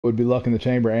would be Luck in the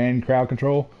Chamber and crowd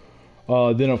control.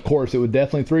 Then of course it would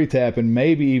definitely 3-tap and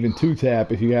maybe even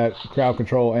 2-tap if you got crowd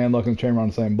control and Luck in the Chamber on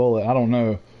the same bullet. I don't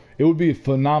know. It would be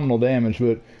phenomenal damage,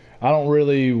 but I don't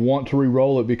really want to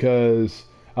re-roll it because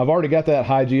I've already got that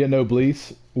Hygeia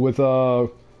Noblesse with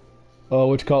what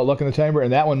you call it, Luck in the Chamber,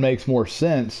 and that one makes more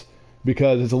sense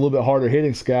because it's a little bit harder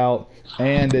hitting scout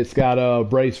and it's got a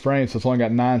brace frame, so it's only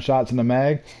got 9 shots in the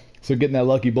mag. So getting that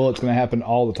lucky bullet's going to happen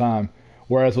all the time.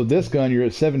 Whereas with this gun, you're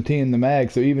at 17 in the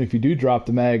mag, so even if you do drop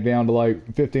the mag down to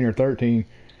like 15 or 13,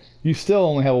 you still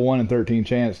only have a 1 in 13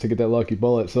 chance to get that lucky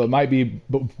bullet. So it might be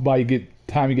by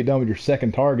time you get done with your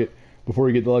second target before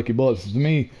you get the lucky bullets. To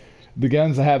me, the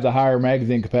guns that have the higher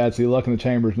magazine capacity, Luck in the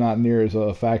Chamber is not near as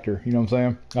a factor. You know what I'm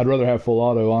saying? I'd rather have full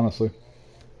auto, honestly,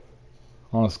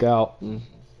 on a scout.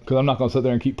 Because I'm not going to sit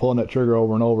there and keep pulling that trigger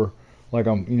over and over. Like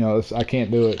I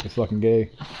can't do it. It's fucking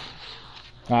gay.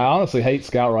 I honestly hate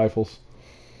scout rifles.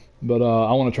 But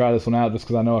I want to try this one out just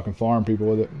because I know I can farm people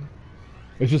with it.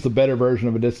 It's just a better version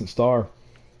of a Distant Star.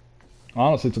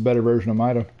 Honestly, it's a better version of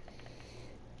Mida.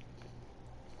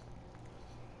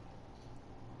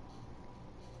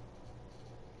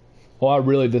 Well, I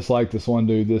really dislike this one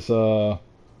dude, this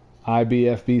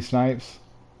IBFB snipes.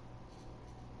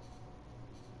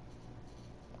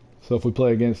 So if we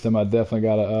play against him, I definitely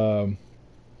gotta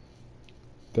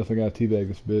teabag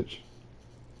this bitch.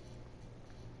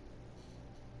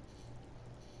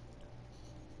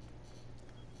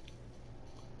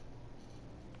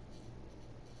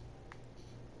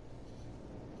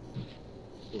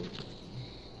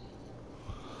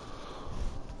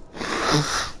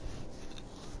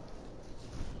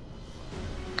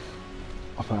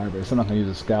 Firebase. I'm not gonna use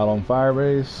a scout on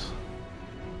Firebase.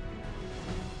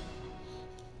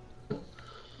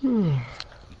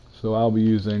 So I'll be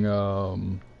using Vex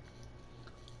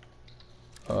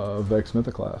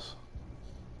Mythoclast.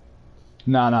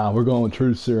 Nah, we're going with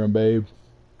Truth Serum, babe.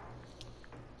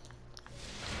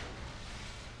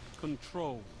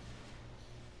 Control.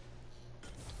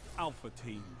 Alpha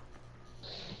team.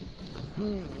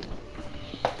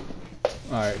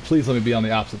 Alright, please let me be on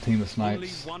the opposite team of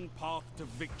snipes. Only one path to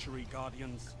victory,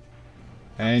 Guardians.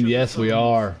 And yes, we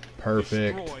are.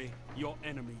 Perfect. Destroy your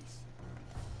enemies.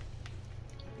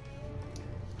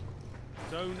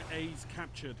 Zone A's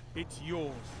captured. It's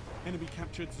yours. Enemy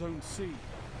captured Zone C.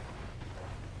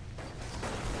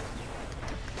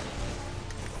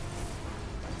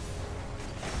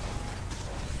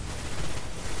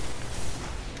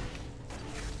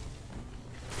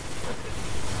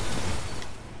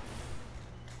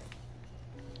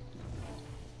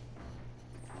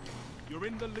 You're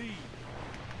in the lead.